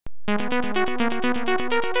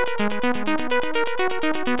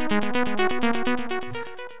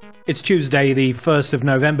It's Tuesday, the 1st of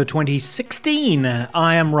November 2016.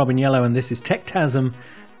 I am Robin Yellow and this is Techtasm,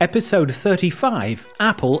 episode 35,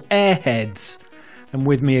 Apple Airheads. And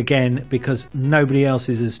with me again, because nobody else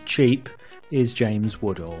is as cheap, is James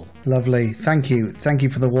Woodall. Lovely. Thank you. Thank you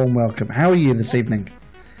for the warm welcome. How are you this evening?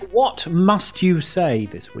 What must you say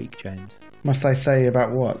this week, James? Must I say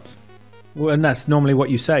about what? Well, and that's normally what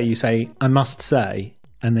you say. You say, I must say,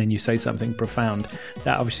 and then you say something profound.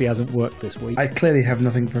 That obviously hasn't worked this week. I clearly have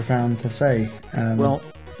nothing profound to say.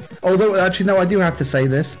 Although, actually, no, I do have to say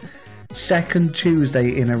this. Second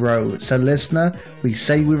Tuesday in a row. So, listener, we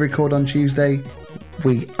say we record on Tuesday.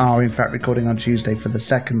 We are, in fact, recording on Tuesday for the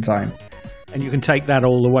second time. And you can take that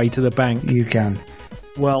all the way to the bank. You can.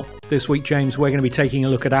 Well, this week, James, we're going to be taking a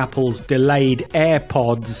look at Apple's delayed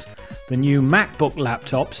AirPods, the new MacBook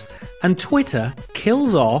laptops, and Twitter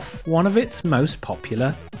kills off one of its most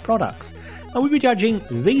popular products. And we'll be judging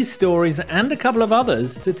these stories and a couple of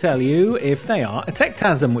others to tell you if they are a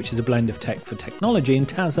Techtasm, which is a blend of tech for technology, and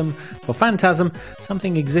Tasm for phantasm,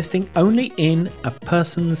 something existing only in a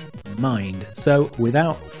person's mind. So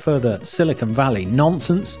without further Silicon Valley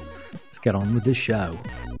nonsense, let's get on with the show.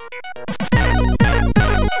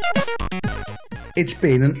 It's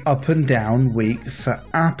been an up and down week for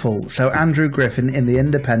Apple. So Andrew Griffin in The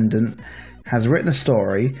Independent has written a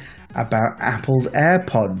story about Apple's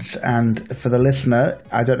AirPods. And for the listener,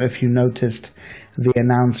 I don't know if you noticed the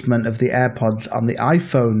announcement of the AirPods on the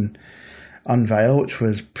iPhone unveil, which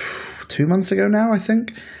was 2 months ago now, I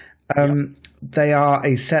think. They are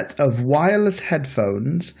a set of wireless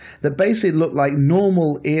headphones that basically look like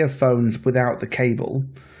normal earphones without the cable.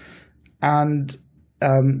 And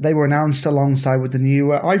they were announced alongside with the new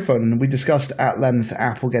iPhone, and we discussed at length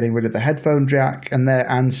Apple getting rid of the headphone jack, and their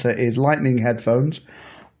answer is Lightning headphones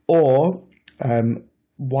or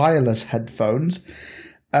wireless headphones.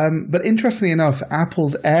 But interestingly enough,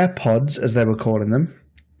 Apple's AirPods, as they were calling them,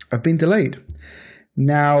 have been delayed.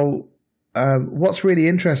 Now, what's really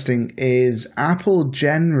interesting is Apple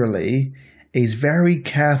generally is very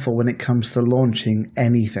careful when it comes to launching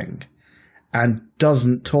anything, and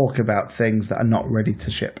doesn't talk about things that are not ready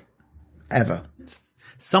to ship, ever.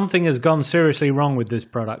 Something has gone seriously wrong with this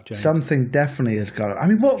product, James. Something definitely has gone. I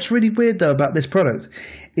mean, what's really weird, though, about this product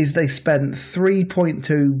is they spent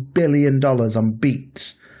 $3.2 billion on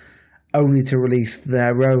Beats only to release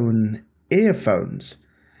their own earphones.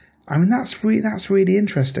 I mean, that's really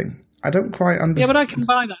interesting. I don't quite understand. Yeah, but I can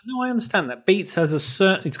buy that. No, I understand that. Beats has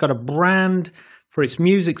it's got a brand for its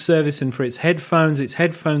music service and for its headphones. Its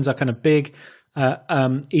headphones are kind of big,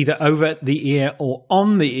 either over the ear or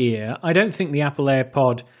on the ear. I don't think the Apple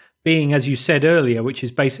AirPod, being, as you said earlier, which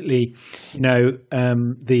is basically, what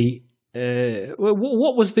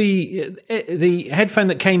was the headphone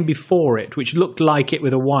that came before it, which looked like it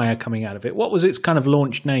with a wire coming out of it? What was its kind of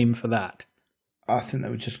launch name for that? I think they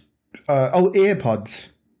were just EarPods.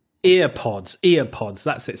 Earpods,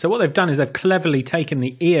 that's it. So what they've done is they've cleverly taken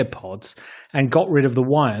the earpods and got rid of the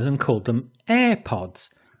wires and called them AirPods.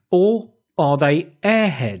 Or are they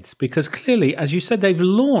Airheads? Because clearly, as you said, they've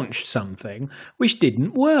launched something which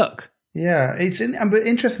didn't work. Yeah, but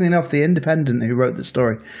interestingly enough, The Independent, who wrote the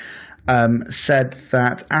story, said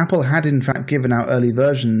that Apple had in fact given out early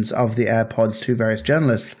versions of the AirPods to various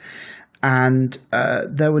journalists, and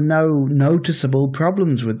there were no noticeable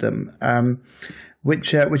problems with them.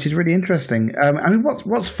 Which is really interesting. I mean,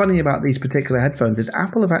 what's funny about these particular headphones is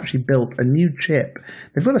Apple have actually built a new chip.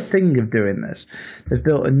 They've got a thing of doing this. They've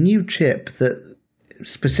built a new chip that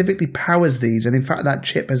specifically powers these, and in fact, that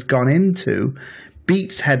chip has gone into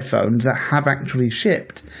Beats headphones that have actually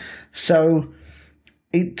shipped. So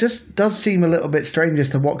it just does seem a little bit strange as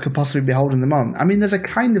to what could possibly be holding them on. I mean, there's a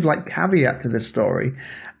kind of like caveat to this story,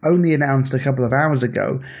 only announced a couple of hours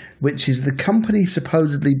ago, which is the company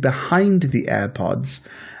supposedly behind the AirPods,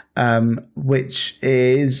 which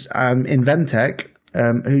is Inventec,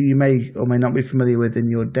 who you may or may not be familiar with in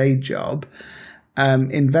your day job.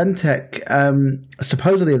 Inventec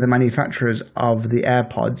supposedly are the manufacturers of the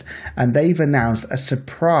AirPods, and they've announced a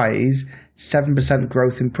surprise 7%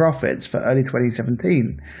 growth in profits for early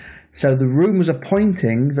 2017. So the rumours are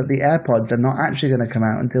pointing that the AirPods are not actually going to come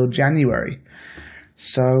out until January.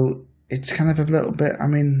 So it's kind of a little bit, I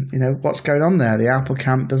mean, what's going on there? The Apple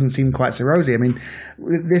camp doesn't seem quite so rosy. I mean,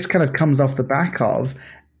 this kind of comes off the back of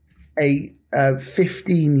a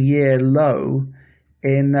 15-year low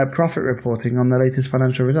in profit reporting on the latest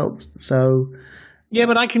financial results. So, yeah,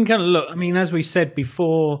 but I can kind of look. I mean, as we said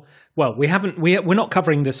before, well, we're not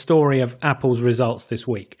covering the story of Apple's results this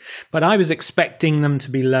week, but I was expecting them to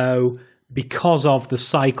be low, because of the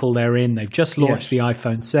cycle they're in. They've just launched the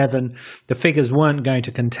iPhone 7. The figures weren't going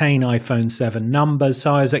to contain iPhone 7 numbers,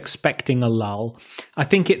 so I was expecting a lull. I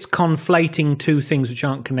think it's conflating two things which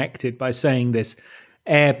aren't connected by saying this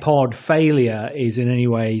AirPod failure is in any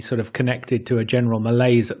way sort of connected to a general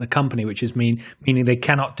malaise at the company, which is meaning they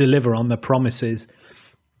cannot deliver on the promises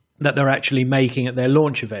that they're actually making at their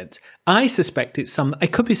launch event. I suspect it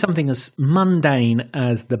could be something as mundane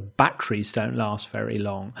as the batteries don't last very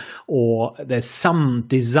long, or there's some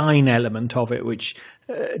design element of it which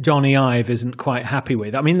Johnny Ive isn't quite happy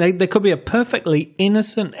with. I mean, there could be a perfectly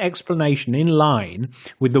innocent explanation in line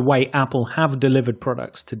with the way Apple have delivered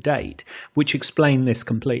products to date, which explain this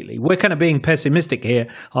completely. We're kind of being pessimistic here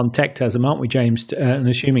on TechTasm, aren't we, James, and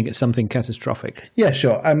assuming it's something catastrophic? Yeah,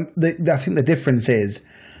 sure. I think the difference is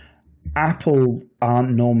Apple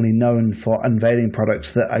aren't normally known for unveiling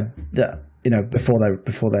products that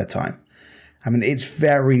before their time. I mean, it's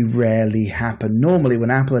very rarely happened. Normally, when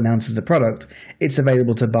Apple announces a product, it's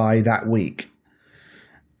available to buy that week.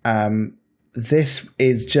 This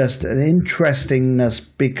is just an interestingness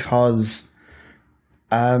because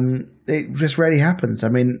it just rarely happens. I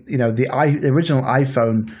mean, the original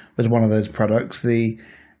iPhone was one of those products. The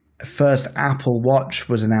first Apple Watch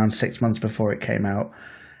was announced 6 months before it came out.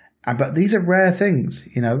 But these are rare things,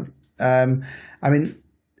 I mean,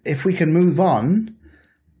 if we can move on,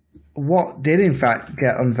 what did in fact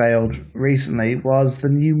get unveiled recently was the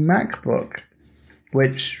new MacBook,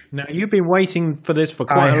 which... Now, you've been waiting for this for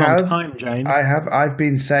quite a long time, James. I have. I've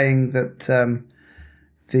been saying that I'm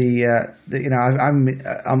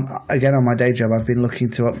again on my day job, I've been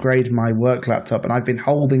looking to upgrade my work laptop, and I've been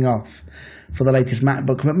holding off for the latest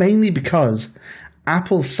MacBook, but mainly because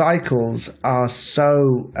Apple's cycles are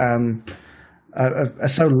so long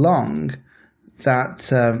that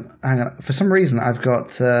hang on, for some reason I've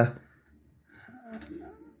got.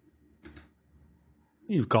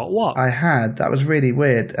 You've got what? I had. That was really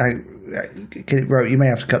weird. You may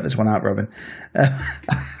have to cut this one out, Robin. I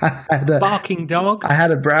had barking dog. I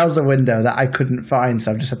had a browser window that I couldn't find,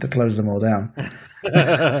 so I've just had to close them all down.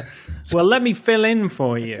 Well, let me fill in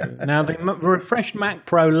for you. Now, the refreshed Mac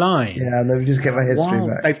Pro line. Yeah, let me just get my history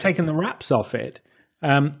back. They've taken the wraps off it.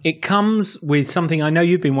 It comes with something I know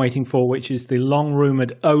you've been waiting for, which is the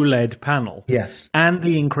long-rumoured OLED panel. Yes. And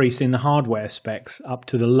the increase in the hardware specs up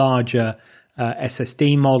to the larger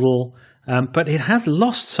SSD model. But it has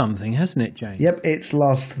lost something, hasn't it, James? Yep, it's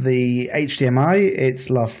lost the HDMI, it's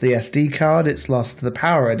lost the SD card, it's lost the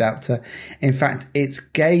power adapter. In fact, it's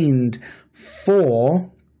gained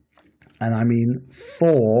four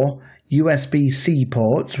USB-C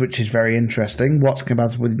ports, which is very interesting. What's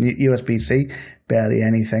compatible with USB-C? Barely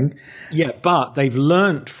anything. Yeah, but they've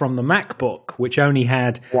learnt from the MacBook, which only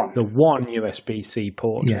had the one USB-C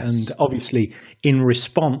port. Yes. And obviously, in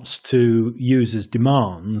response to users'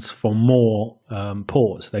 demands for more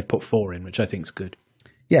ports, they've put 4 in, which I think is good.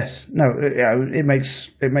 Yes. No, it makes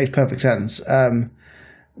perfect sense. From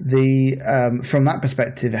that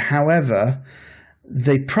perspective, however,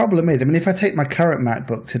 the problem is, I mean, if I take my current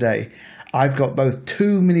MacBook today, I've got both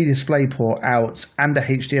 2 mini DisplayPort outs and a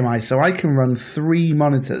HDMI, so I can run 3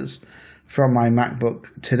 monitors from my MacBook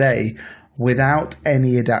today without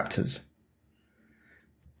any adapters.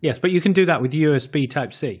 Yes, but you can do that with USB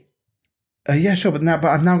Type-C. Yeah, sure, but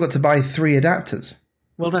I've now got to buy 3 adapters.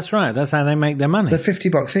 Well, that's right. That's how they make their money. They're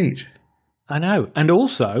 $50 each. I know. And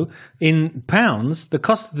also, in pounds, the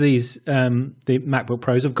cost of these, the MacBook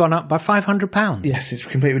Pros have gone up by £500. Yes, it's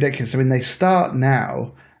completely ridiculous. I mean, they start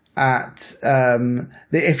now at,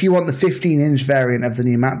 if you want the 15-inch variant of the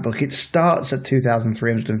new MacBook, it starts at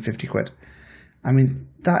 2,350 quid. I mean,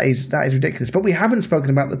 that is ridiculous. But we haven't spoken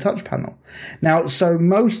about the touch panel. Now, so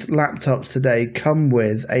most laptops today come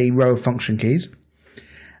with a row of function keys.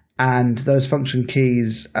 And those function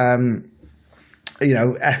keys...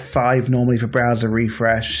 F5 normally for browser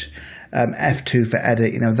refresh, F2 for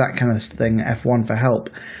edit, that kind of thing, F1 for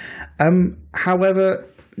help. However,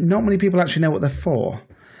 not many people actually know what they're for.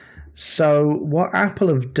 So what Apple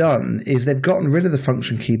have done is they've gotten rid of the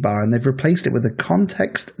function key bar and they've replaced it with a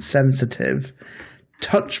context-sensitive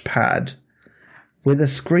touchpad with a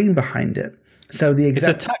screen behind it. So it's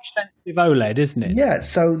a touch-sensitive OLED, isn't it? Yeah,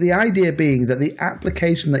 so the idea being that the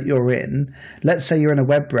application that you're in, let's say you're in a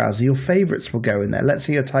web browser, your favorites will go in there. Let's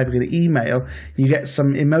say you're typing an email, you get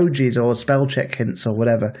some emojis or spell check hints or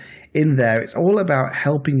whatever in there. It's all about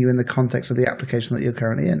helping you in the context of the application that you're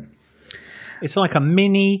currently in. It's like a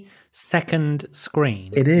mini second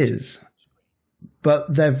screen. It is. But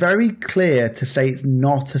they're very clear to say it's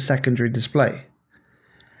not a secondary display.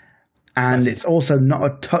 And it's also not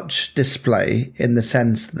a touch display in the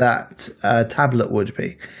sense that a tablet would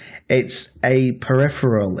be. It's a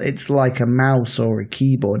peripheral. It's like a mouse or a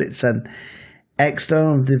keyboard. It's an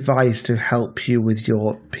external device to help you with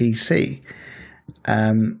your PC.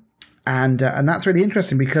 And that's really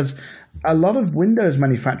interesting because a lot of Windows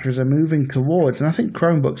manufacturers are moving towards, and I think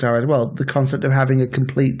Chromebooks are as well, the concept of having a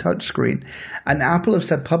complete touchscreen. And Apple have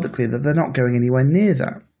said publicly that they're not going anywhere near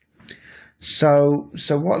that. So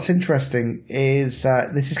what's interesting is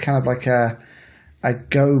this is kind of like a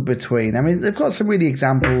go-between. I mean, they've got some really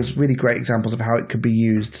great examples of how it could be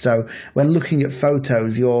used. So when looking at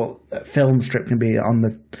photos, your film strip can be on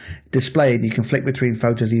the display, and you can flick between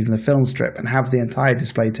photos using the film strip and have the entire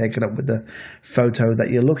display taken up with the photo that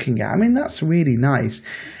you're looking at. I mean, that's really nice.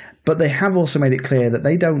 But they have also made it clear that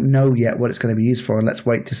they don't know yet what it's going to be used for, and let's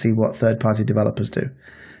wait to see what third-party developers do.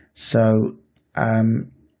 So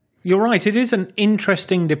you're right. It is an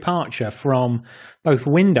interesting departure from both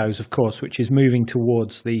Windows, of course, which is moving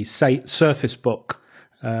towards the Surface Book,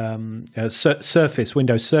 Windows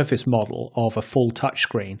Surface model of a full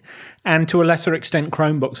touchscreen, and to a lesser extent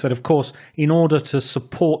Chromebooks that, of course, in order to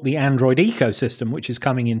support the Android ecosystem, which is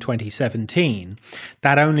coming in 2017,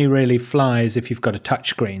 that only really flies if you've got a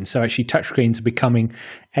touchscreen. So actually touchscreens are becoming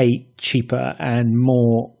cheaper and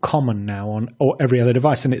more common now on every other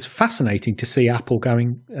device, and it's fascinating to see Apple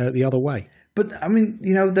going the other way. But, I mean,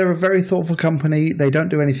 they're a very thoughtful company. They don't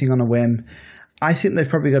do anything on a whim. I think they've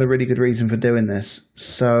probably got a really good reason for doing this.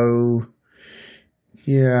 So,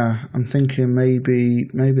 yeah, I'm thinking maybe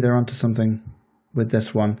they're onto something with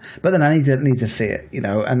this one. But then I need to see it,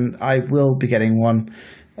 and I will be getting one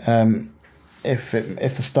if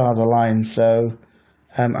the stars align. So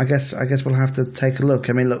I guess we'll have to take a look.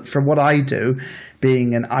 I mean, look, from what I do,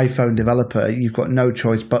 being an iPhone developer, you've got no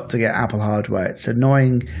choice but to get Apple hardware. It's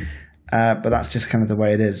annoying. But that's just kind of the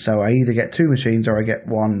way it is. So I either get two machines or I get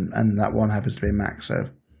one, and that one happens to be a Mac. So,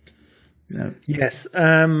 Yes.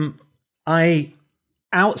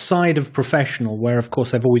 Outside of professional, where of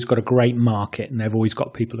course they've always got a great market and they've always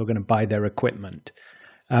got people who are going to buy their equipment,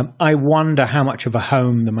 I wonder how much of a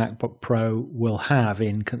home the MacBook Pro will have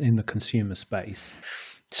in the consumer space.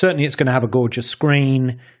 Certainly, it's going to have a gorgeous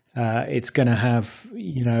screen. It's going to have,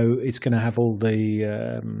 it's going to have all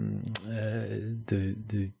the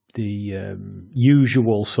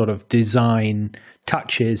usual sort of design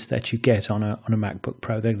touches that you get on a MacBook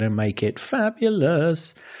Pro. They're going to make it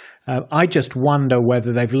fabulous. I just wonder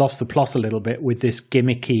whether they've lost the plot a little bit with this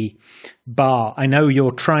gimmicky bar. I know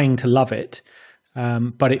you're trying to love it,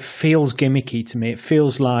 but it feels gimmicky to me. It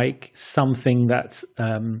feels like something that's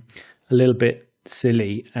a little bit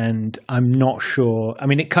silly, and I'm not sure. I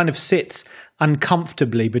mean, it kind of sits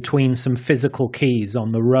uncomfortably between some physical keys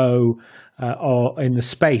on the row or in the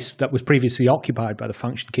space that was previously occupied by the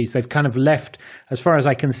function keys. They've kind of left, as far as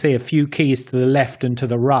I can see, a few keys to the left and to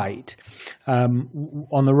the right.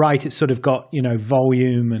 On the right, it's sort of got,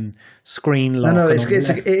 volume and screen lock. No, it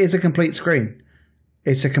is a complete screen.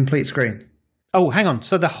 It's a complete screen. Oh, hang on.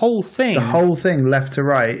 So the whole thing, left to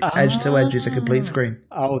right, edge to edge, is a complete screen.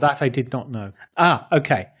 Oh, that I did not know.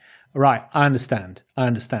 Okay. Right. I understand.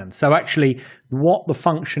 So actually, what the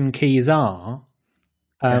function keys are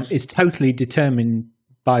is totally determined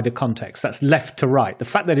by the context. That's left to right. The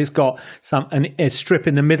fact that it's got a strip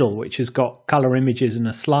in the middle, which has got color images and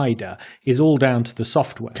a slider, is all down to the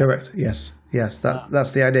software. Correct. Yes,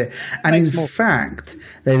 that's the idea. And in fact,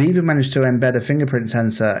 they've even managed to embed a fingerprint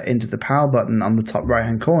sensor into the power button on the top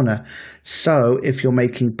right-hand corner. So if you're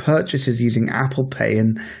making purchases using Apple Pay,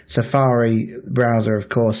 and Safari browser, of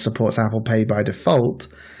course, supports Apple Pay by default,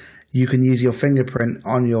 you can use your fingerprint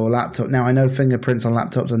on your laptop. Now, I know fingerprints on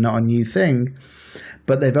laptops are not a new thing,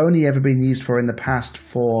 but they've only ever been used in the past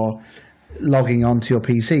for logging onto your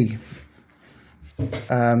PC.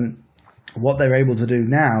 What they're able to do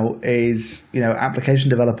now is, application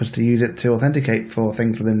developers to use it to authenticate for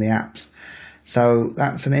things within the apps. So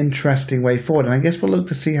that's an interesting way forward, and I guess we'll look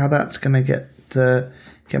to see how that's going to get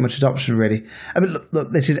much adoption. Really, I mean,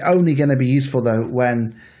 look, this is only going to be useful though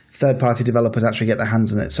when third-party developers actually get their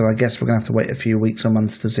hands on it. So I guess we're going to have to wait a few weeks or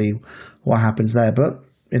months to see what happens there. But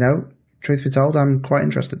truth be told, I'm quite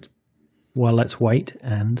interested. Well, let's wait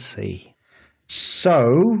and see.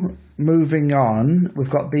 So, moving on, we've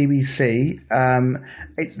got BBC.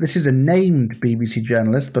 This is a named BBC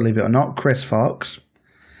journalist, believe it or not, Chris Fox,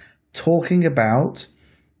 talking about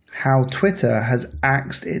how Twitter has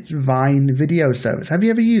axed its Vine video service. Have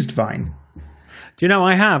you ever used Vine? Do you know,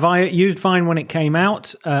 I have. I used Vine when it came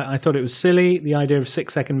out. I thought it was silly, the idea of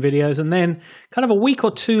 6-second videos. And then kind of a week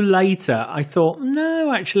or two later, I thought,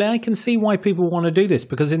 no, actually, I can see why people want to do this.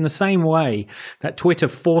 Because in the same way that Twitter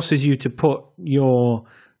forces you to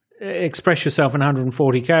express yourself in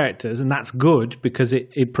 140 characters, and that's good because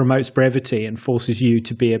it promotes brevity and forces you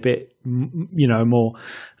to be a bit, more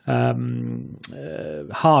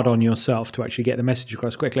hard on yourself to actually get the message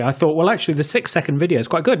across quickly. I thought, well, actually, the 6-second video is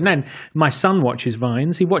quite good. And then my son watches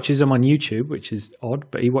Vines. He watches them on YouTube, which is odd,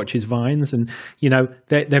 but he watches Vines, and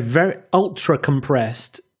they're very ultra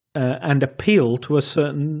compressed and appeal to a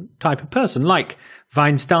certain type of person, like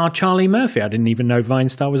Vine star Charlie Murphy. I didn't even know Vine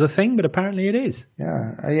star was a thing, but apparently it is.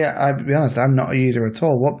 Yeah. I'll be honest, I'm not a user at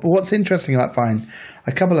all. What's interesting about Vine?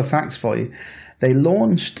 A couple of facts for you. They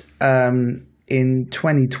launched in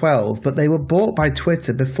 2012, but they were bought by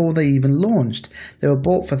Twitter before they even launched. They were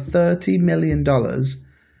bought for $30 million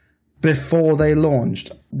before they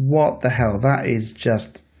launched. What the hell? That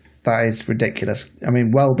is ridiculous. I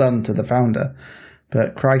mean, well done to the founder,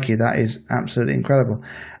 but crikey, that is absolutely incredible.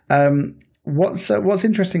 What's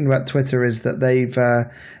interesting about Twitter is that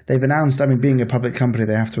they've announced, I mean, being a public company,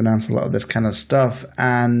 they have to announce a lot of this kind of stuff,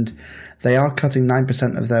 and they are cutting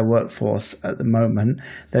 9% of their workforce at the moment.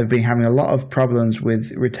 They've been having a lot of problems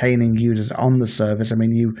with retaining users on the service. I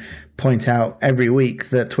mean, you point out every week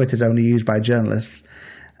that Twitter's only used by journalists,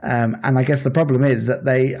 and I guess the problem is that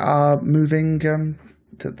they are moving.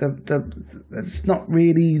 It's not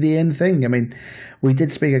really the end thing. I mean, we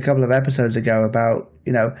did speak a couple of episodes ago about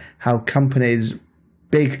how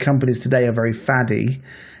big companies today are very faddy.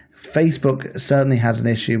 Facebook certainly has an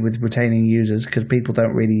issue with retaining users because people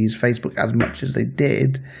don't really use Facebook as much as they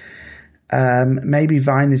did. Maybe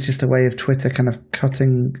Vine is just a way of Twitter kind of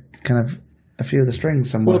cutting a few of the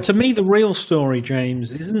strings somewhere. Well, to me, the real story,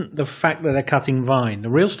 James, isn't the fact that they're cutting Vine.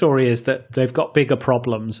 The real story is that they've got bigger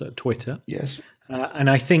problems at Twitter. Yes. And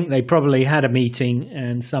I think they probably had a meeting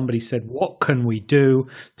and somebody said, what can we do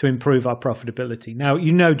to improve our profitability? Now,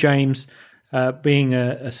 James, being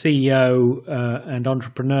a CEO and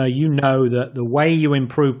entrepreneur, you know that the way you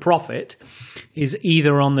improve profit is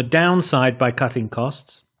either on the downside by cutting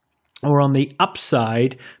costs or on the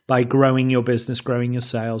upside by growing your business, growing your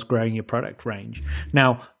sales, growing your product range.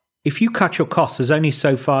 Now, if you cut your costs, there's only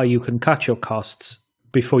so far you can cut your costs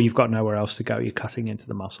before you've got nowhere else to go. You're cutting into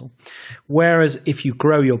the muscle. Whereas if you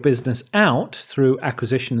grow your business out through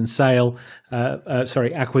acquisition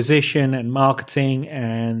and marketing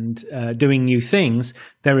and doing new things,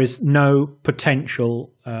 there is no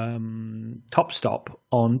potential top stop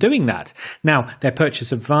on doing that. Now, their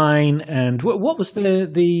purchase of Vine and what was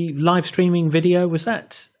the live streaming video? Was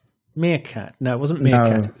that Meerkat? No, it wasn't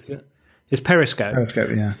Meerkat. No. It's Periscope.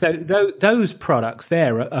 Periscope, yeah. So those products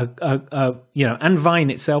there and Vine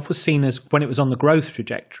itself was seen as, when it was on the growth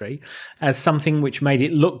trajectory, as something which made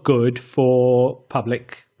it look good for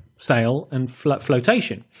public sale and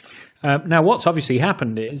flotation. Now, what's obviously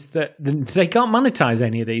happened is that they can't monetize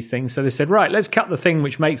any of these things. So they said, right, let's cut the thing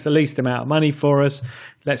which makes the least amount of money for us.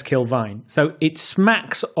 Let's kill Vine. So it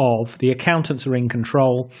smacks of the accountants are in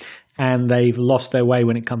control and they've lost their way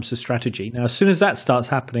when it comes to strategy. Now, as soon as that starts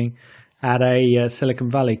happening, at a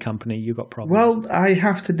Silicon Valley company, you've got problems. Well, I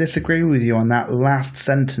have to disagree with you on that last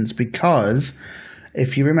sentence because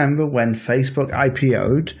if you remember when Facebook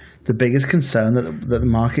IPO'd, the biggest concern that the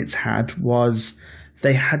markets had was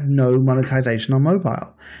they had no monetization on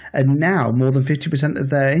mobile. And now more than 50%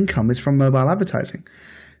 of their income is from mobile advertising.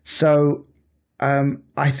 So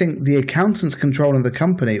I think the accountants controlling the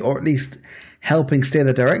company, or at least helping steer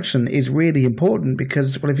the direction, is really important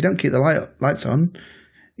because, well, if you don't keep the lights on,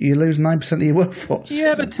 you lose 9% of your workforce.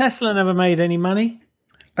 Yeah, but Tesla never made any money.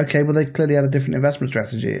 Okay, well, they clearly had a different investment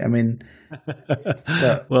strategy. I mean...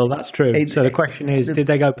 well, that's true. So the question is, did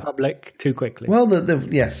they go public too quickly? Well,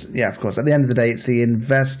 yes, of course. At the end of the day, it's the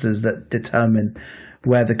investors that determine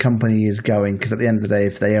where the company is going, because at the end of the day,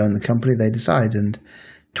 if they own the company, they decide. And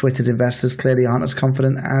Twitter's investors clearly aren't as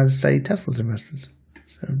confident as, say, Tesla's investors.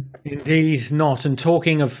 Indeed not. And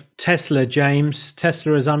talking of Tesla, James,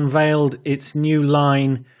 Tesla has unveiled its new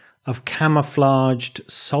line of camouflaged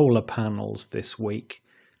solar panels this week.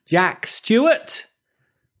 Jack Stewart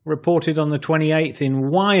reported on the 28th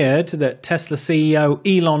in Wired that Tesla CEO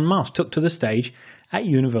Elon Musk took to the stage at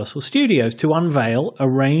Universal Studios to unveil a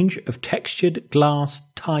range of textured glass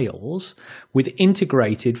tiles with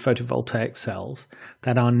integrated photovoltaic cells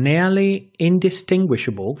that are nearly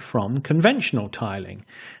indistinguishable from conventional tiling.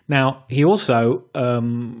 Now, he also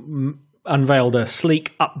unveiled a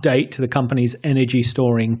sleek update to the company's energy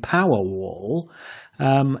storing Powerwall,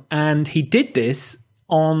 and he did this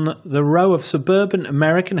on the row of suburban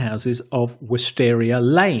American houses of Wisteria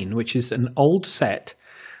Lane, which is an old set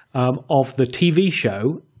of the TV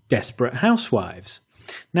show Desperate Housewives.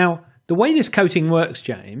 Now, the way this coating works,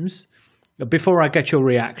 James, before I get your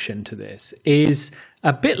reaction to this, is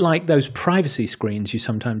a bit like those privacy screens you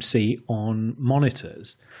sometimes see on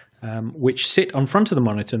monitors, which sit on front of the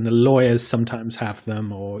monitor, and the lawyers sometimes have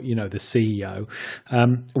them, or, you know, the CEO,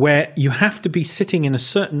 where you have to be sitting in a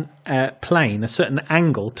certain plane, a certain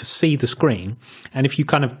angle to see the screen. And if you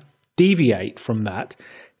kind of deviate from that,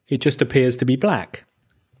 it just appears to be black.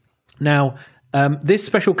 Now, this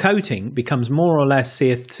special coating becomes more or less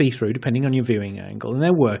see-through depending on your viewing angle, and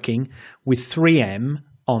they're working with 3M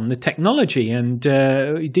on the technology. And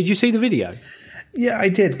did you see the video? Yeah, I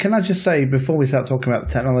did. Can I just say, before we start talking about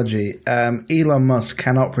the technology, Elon Musk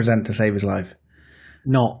cannot present to save his life.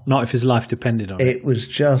 Not if his life depended on it.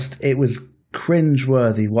 It was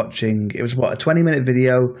cringe-worthy watching. It was, a 20-minute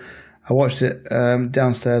video. I watched it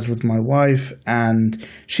downstairs with my wife, and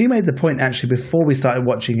she made the point, actually, before we started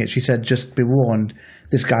watching it. She said, just be warned,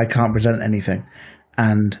 this guy can't present anything.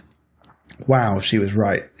 And wow, she was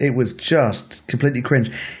right. It was just completely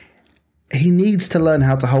cringe. He needs to learn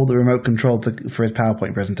how to hold the remote control for his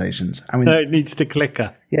PowerPoint presentations. I mean, no, it needs the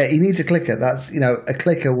clicker. Yeah, he needs a clicker. That's, a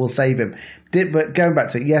clicker will save him. But going back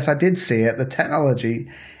to it, yes, I did see it. The technology,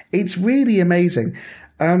 it's really amazing.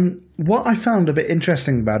 What I found a bit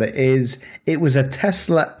interesting about it is it was a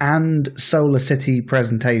Tesla and SolarCity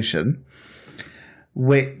presentation,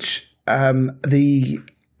 which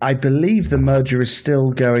I believe the merger is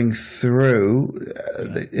still going through.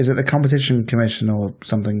 Is it the Competition Commission or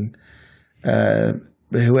something?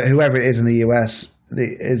 Whoever it is in the US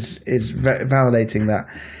is validating that.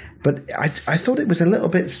 But I thought it was a little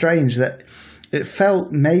bit strange that it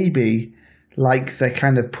felt maybe like they're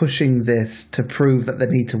kind of pushing this to prove that they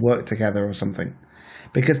need to work together or something.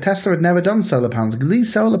 Because Tesla had never done solar panels. Because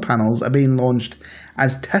these solar panels are being launched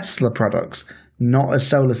as Tesla products, not as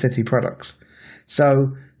SolarCity products. So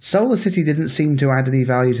SolarCity didn't seem to add any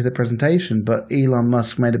value to the presentation, but Elon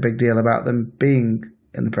Musk made a big deal about them being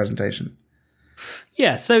in the presentation.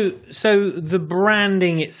 Yeah, so the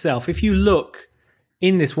branding itself, if you look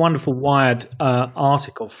in this wonderful Wired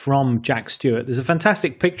article from Jack Stewart, there's a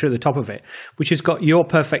fantastic picture at the top of it, which has got Your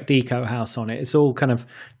Perfect Eco House on it. It's all kind of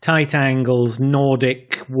tight angles,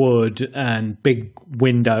 Nordic wood, and big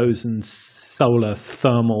windows and solar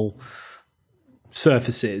thermal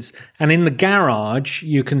surfaces. And in the garage,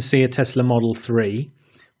 you can see a Tesla Model 3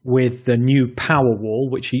 with the new Powerwall,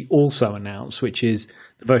 which he also announced, which is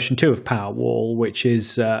the version 2 of Powerwall, which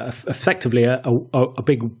is effectively a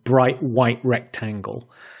big bright white rectangle,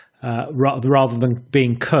 rather than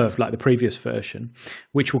being curved like the previous version,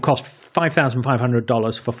 which will cost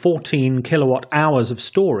 $5,500 for 14 kilowatt hours of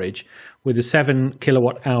storage with a 7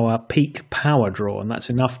 kilowatt hour peak power draw. And that's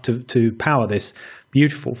enough to power this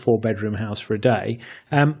beautiful 4-bedroom house for a day.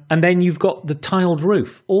 And then you've got the tiled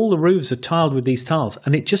roof. All the roofs are tiled with these tiles,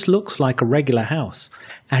 and it just looks like a regular house.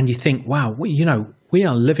 And you think, wow, we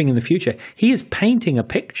are living in the future. He is painting a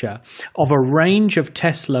picture of a range of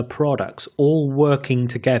Tesla products all working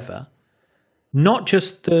together, not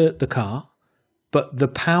just the car, but the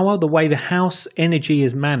power, the way the house energy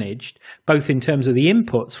is managed, both in terms of the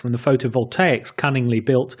inputs from the photovoltaics cunningly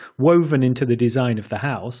built, woven into the design of the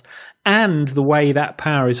house, and the way that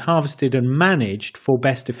power is harvested and managed for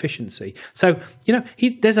best efficiency. So,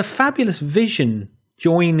 there's a fabulous vision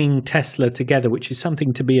joining Tesla together, which is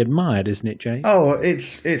something to be admired, isn't it, Jay? Oh,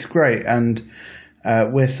 it's great. And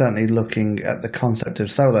we're certainly looking at the concept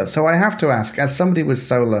of solar. So I have to ask, as somebody with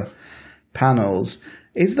solar panels,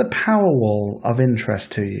 is the Powerwall of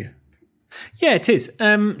interest to you? Yeah, it is.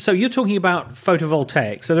 So you're talking about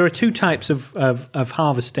photovoltaic. So there are two types of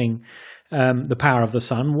harvesting the power of the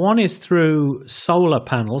sun. One is through solar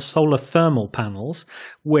panels, solar thermal panels,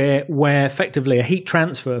 where effectively a heat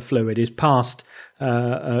transfer fluid is passed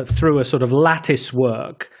through a sort of lattice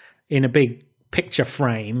work in a big picture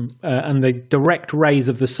frame, and the direct rays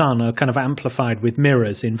of the sun are kind of amplified with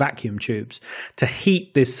mirrors in vacuum tubes to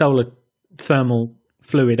heat this solar thermal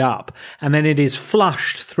fluid up, and then it is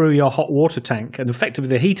flushed through your hot water tank, and effectively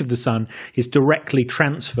the heat of the sun is directly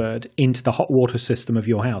transferred into the hot water system of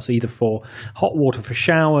your house, either for hot water for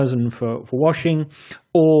showers and for washing,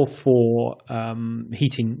 or for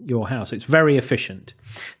heating your house. It's very efficient.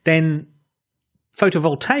 Then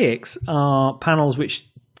photovoltaics are panels which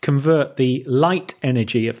convert the light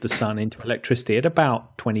energy of the sun into electricity at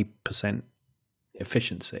about 20%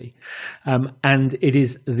 efficiency, and it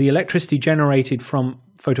is the electricity generated from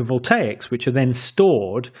photovoltaics, which are then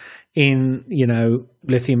stored in,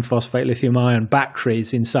 lithium phosphate, lithium ion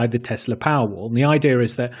batteries inside the Tesla Powerwall. And the idea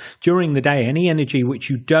is that during the day, any energy which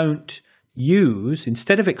you don't use,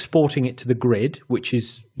 instead of exporting it to the grid, which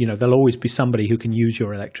is, there'll always be somebody who can use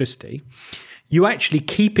your electricity, you actually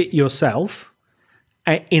keep it yourself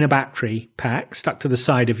in a battery pack stuck to the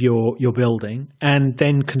side of your building, and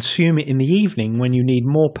then consume it in the evening when you need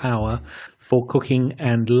more power for cooking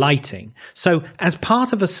and lighting. So as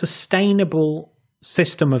part of a sustainable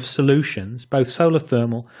system of solutions, both solar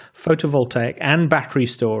thermal, photovoltaic and battery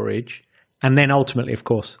storage, and then ultimately, of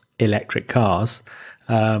course, electric cars,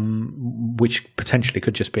 which potentially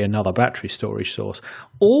could just be another battery storage source,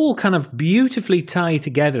 all kind of beautifully tie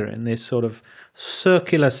together in this sort of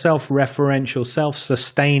circular, self-referential,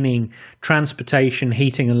 self-sustaining transportation,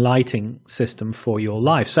 heating and lighting system for your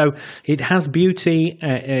life. So it has beauty,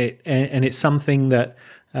 and it's something that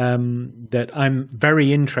I'm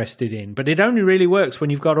very interested in. But it only really works when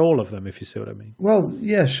you've got all of them, if you see what I mean. Well,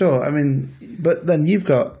 yeah, sure. I mean, but then you've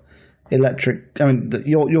got electric. I mean,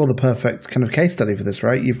 you're the perfect kind of case study for this,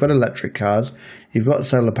 right? You've got electric cars, you've got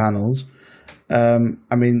solar panels.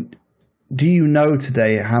 I mean, do you know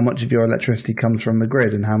today how much of your electricity comes from the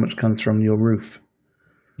grid and how much comes from your roof?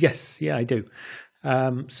 Yes, yeah, I do.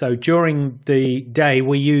 So during the day,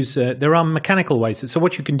 we use, there are mechanical ways. So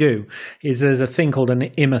what you can do is there's a thing called an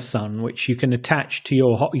ImmerSun, which you can attach to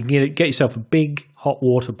you can get yourself a big hot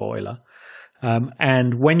water boiler.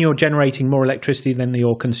 And when you're generating more electricity than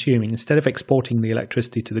you're consuming, instead of exporting the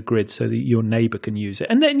electricity to the grid so that your neighbor can use it,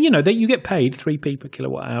 and then, that you get paid 3p per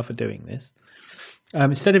kilowatt hour for doing this.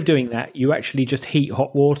 Instead of doing that, you actually just heat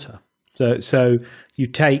hot water. So you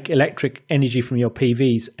take electric energy from your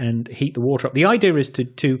PVs and heat the water up. The idea is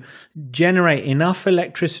to generate enough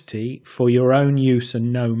electricity for your own use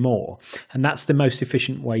and no more. And that's the most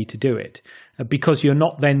efficient way to do it, because you're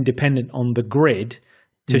not then dependent on the grid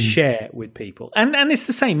to share with people. And it's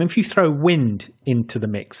the same if you throw wind into the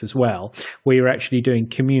mix as well, where you're actually doing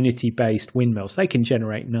community-based windmills. They can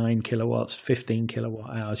generate 9 kilowatts, 15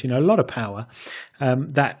 kilowatt hours, a lot of power.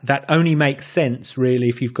 That only makes sense, really,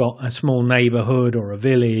 if you've got a small neighborhood or a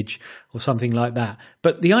village or something like that.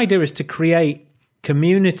 But the idea is to create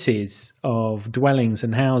communities of dwellings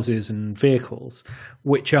and houses and vehicles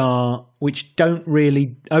which don't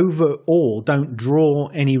really overall don't draw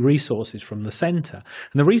any resources from the center.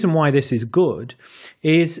 And the reason why this is good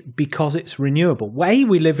is because it's renewable. A,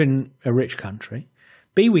 we live in a rich country.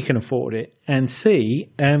 B, we can afford it. And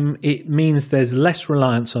C, it means there's less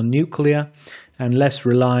reliance on nuclear and less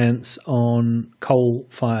reliance on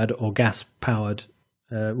coal-fired or gas-powered.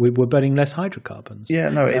 We're burning less hydrocarbons. Yeah,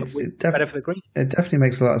 no, better for the green. It definitely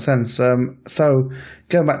makes a lot of sense. So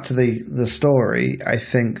going back to the story, I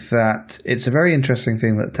think that it's a very interesting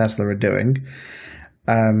thing that Tesla are doing.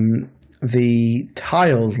 The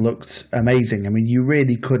tiles looked amazing. I mean, you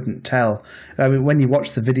really couldn't tell. I mean, when you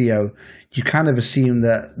watch the video, you kind of assume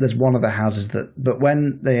that there's one of the houses but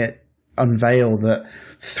when they unveil that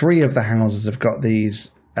 3 of the houses have got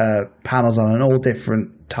these panels on and all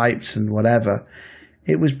different types and whatever,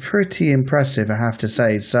 it was pretty impressive, I have to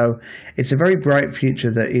say. So it's a very bright future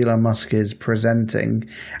that Elon Musk is presenting.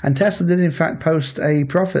 And Tesla did, in fact, post a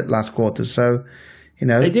profit last quarter. So,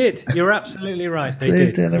 They did. You're absolutely right. They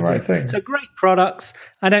did. They're the right thing. So great products.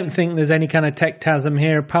 I don't think there's any kind of tech-tasm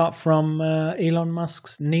here apart from Elon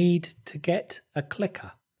Musk's need to get a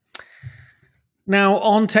clicker. Now,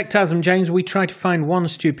 on Tech-tasm, James, we try to find one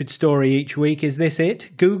stupid story each week. Is this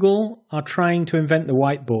it? Google are trying to invent the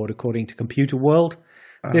whiteboard, according to Computer World.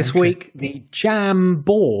 This week, the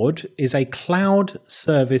Jamboard is a cloud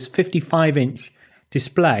service 55-inch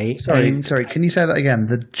display. Sorry, can you say that again?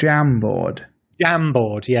 The Jamboard.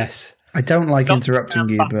 Jamboard, yes. I don't like interrupting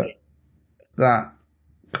you, but that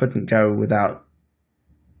couldn't go without.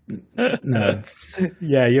 No.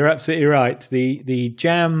 Yeah, you're absolutely right. The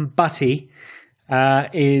Jambutty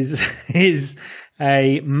is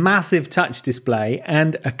a massive touch display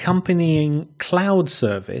and accompanying cloud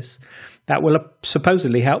service that will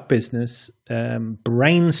supposedly help business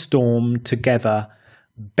brainstorm together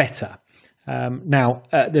better. Now,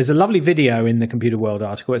 there's a lovely video in the Computer World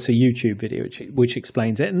article. It's a YouTube video which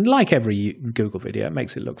explains it. And like every Google video, it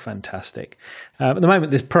makes it look fantastic. At the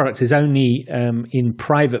moment, this product is only in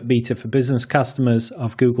private beta for business customers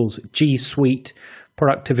of Google's G Suite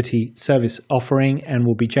productivity service offering and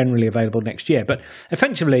will be generally available next year. But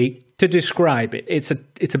effectively, to describe it, it's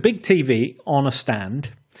a big TV on a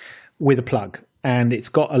stand with a plug. And it's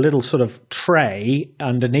got a little sort of tray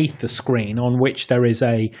underneath the screen on which there is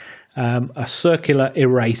a circular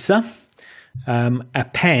eraser, a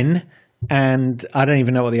pen, and I don't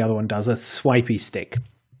even know what the other one does, a swipey stick.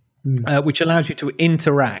 which allows you to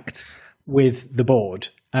interact with the board.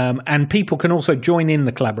 And people can also join in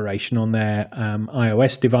the collaboration on their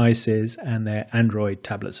iOS devices and their Android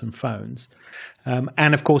tablets and phones.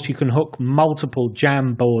 And of course, you can hook multiple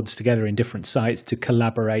Jam boards together in different sites to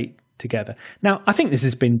collaborate together. Now, I think this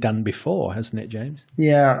has been done before, hasn't it, James?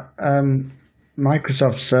 Yeah.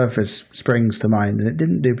 Microsoft Surface springs to mind, and it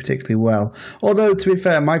didn't do particularly well. Although, to be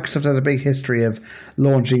fair, Microsoft has a big history of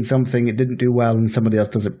launching something it didn't do well and somebody else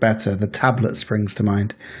does it better. The tablet springs to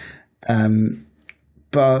mind.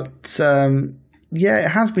 But it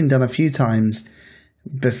has been done a few times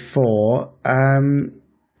before.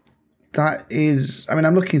 That is, I mean,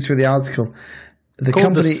 I'm looking through the article.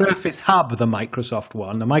 The Surface Hub, the Microsoft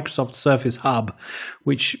one, the Microsoft Surface Hub,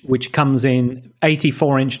 which comes in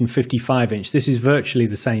 84-inch and 55-inch. This is virtually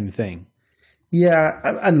the same thing. Yeah,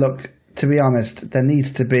 and look, to be honest, there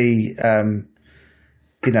needs to be, a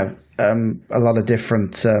lot of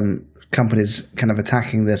different companies kind of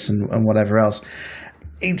attacking this and whatever else.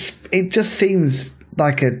 It just seems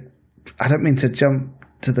like I don't mean to jump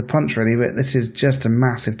to the punch really, but this is just a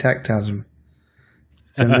massive tech-tasm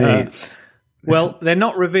to me. Well, they're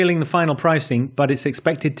not revealing the final pricing, but it's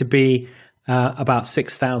expected to be about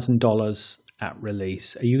 $6,000 at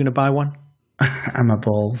release. Are you going to buy one? I'm a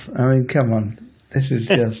balls. I mean, come on. This is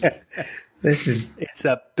just... It's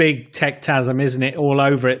a big tech-tasm, isn't it? All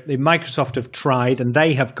over it. Microsoft have tried, and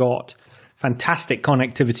they have got fantastic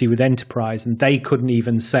connectivity with Enterprise, and they couldn't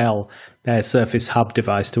even sell their Surface Hub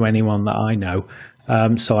device to anyone that I know.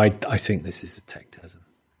 So I think this is a tech-tasm.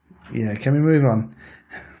 Yeah, can we move on?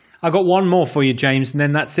 I've got one more for you, James, and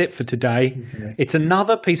then that's it for today. Okay. It's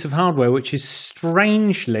another piece of hardware which is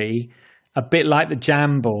strangely a bit like the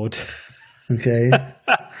Jam board. Okay.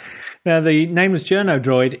 Now, the nameless journo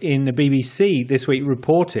droid in the BBC this week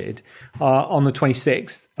reported on the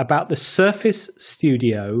 26th about the Surface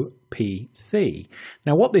Studio PC.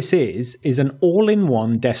 Now, what this is an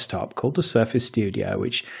all-in-one desktop called the Surface Studio,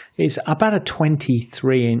 which is about a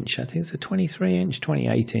 23-inch, I think it's a 23-inch,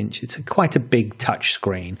 28-inch. It's quite a big touch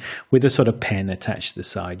screen with a sort of pen attached to the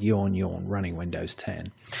side, yawn, running Windows 10,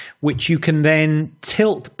 which you can then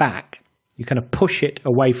tilt back. You kind of push it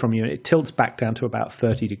away from you, and it tilts back down to about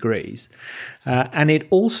 30 degrees. And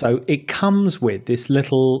it comes with this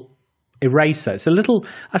little eraser. It's a little,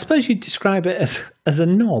 I suppose you'd describe it as a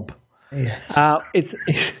knob. Yeah.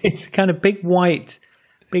 It's kind of big white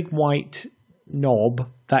knob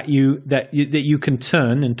that you can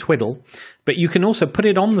turn and twiddle, but you can also put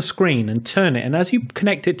it on the screen and turn it. And as you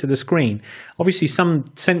connect it to the screen, obviously some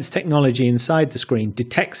sense technology inside the screen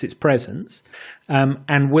detects its presence,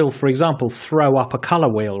 and will, for example, throw up a color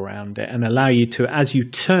wheel around it and allow you to, as you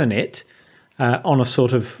turn it on a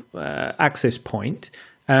sort of axis point,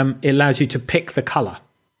 it allows you to pick the color.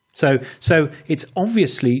 So it's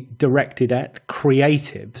obviously directed at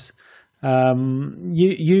creatives.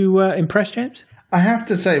 You impressed, James? I have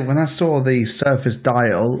to say, when I saw the Surface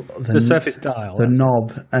Dial, the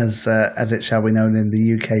knob, as it shall be known in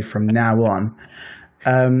the UK from now on,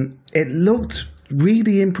 it looked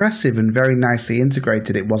really impressive and very nicely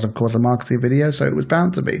integrated. It was, of course, a marketing video, so it was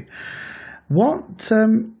bound to be.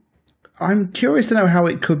 I'm curious to know how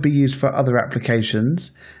it could be used for other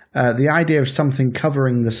applications. The idea of something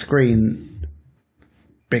covering the screen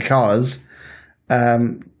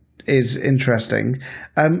is interesting.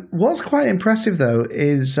 What's quite impressive, though,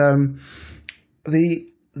 is the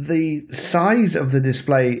size of the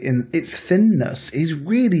display in its thinness is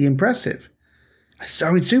really impressive.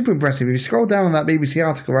 So it's super impressive. If you scroll down on that BBC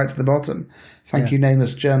article right to the bottom, thank you,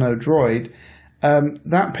 nameless journo droid,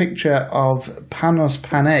 that picture of Panos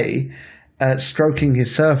Panay stroking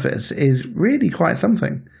his Surface is really quite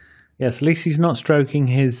something. Yes, at least he's not stroking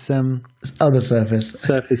his other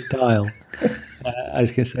Surface Dial. I was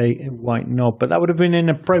going to say white knob, but that would have been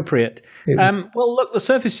inappropriate. Well, look, the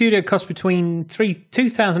Surface Studio costs between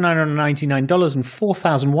 $2,999 and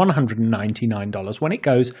 $4,199 when it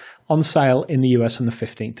goes on sale in the US on the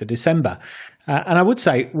 15th of December. And I would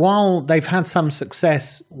say, while they've had some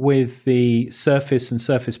success with the Surface and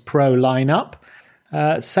Surface Pro lineup,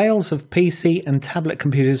 sales of PC and tablet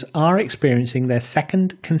computers are experiencing their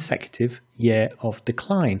second consecutive year of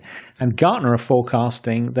decline. And Gartner are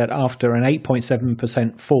forecasting that after an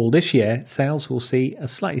 8.7% fall this year, sales will see a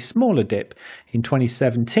slightly smaller dip in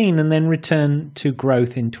 2017 and then return to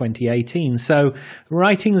growth in 2018. So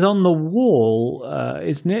writing's on the wall,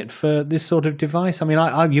 isn't it, for this sort of device? I mean,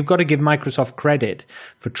 you've got to give Microsoft credit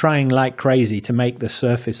for trying like crazy to make the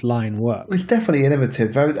Surface line work. It's definitely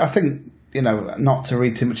innovative. I think, not to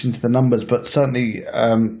read too much into the numbers, but certainly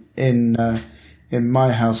in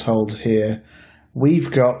my household here,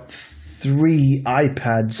 we've got 3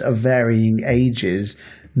 iPads of varying ages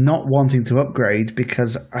not wanting to upgrade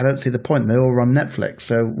because I don't see the point. They all run Netflix,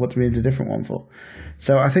 so what do we need a different one for?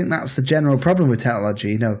 So I think that's the general problem with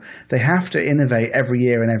technology. They have to innovate every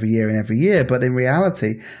year and every year and every year, but in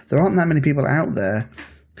reality, there aren't that many people out there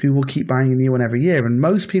who will keep buying a new one every year. And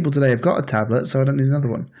most people today have got a tablet, so I don't need another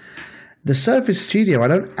one. The Surface Studio, I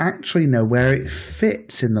don't actually know where it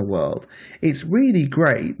fits in the world. It's really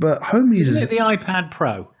great, but home users... Isn't it the iPad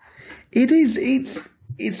Pro? It is.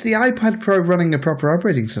 It's the iPad Pro running a proper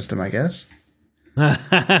operating system, I guess.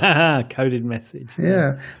 Coded message.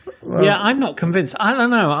 Yeah. Well, yeah, I'm not convinced. I don't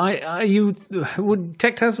know. Would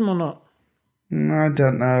Tectasm or not? I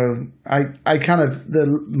don't know. I kind of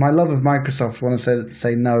my love of Microsoft want to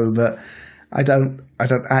say no, but I don't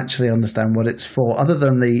actually understand what it's for, other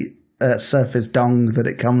than the Surface dong that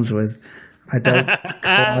it comes with. I don't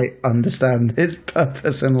quite understand its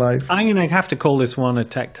purpose in life. I'm going to have to call this one a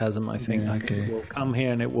Tectasm, I think. Yeah, I think okay. it will come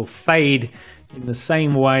here and it will fade in the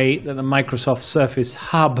same way that the Microsoft Surface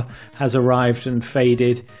Hub has arrived and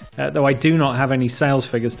faded, though I do not have any sales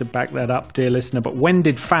figures to back that up, dear listener. But when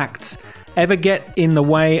did facts ever get in the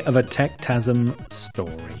way of a Tectasm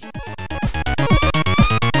story?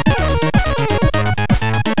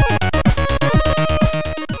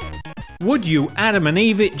 Would you Adam and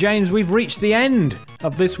Eve it, James? We've reached the end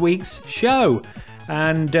of this week's show.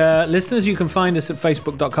 And listeners, you can find us at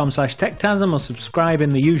facebook.com/techtasm or subscribe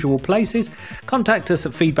in the usual places. Contact us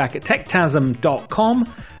at feedback@techtasm.com.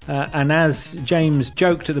 And as James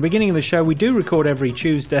joked at the beginning of the show, we do record every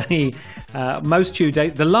Tuesday, most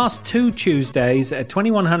Tuesdays, the last 2 Tuesdays at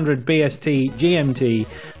 2100 BST GMT.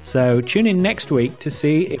 So tune in next week to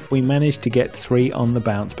see if we manage to get 3 on the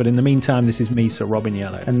bounce. But in the meantime, this is me, Sir Robin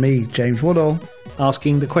Yellow. And me, James Woodall.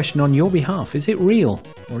 Asking the question on your behalf, is it real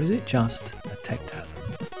or is it just a Tectasm?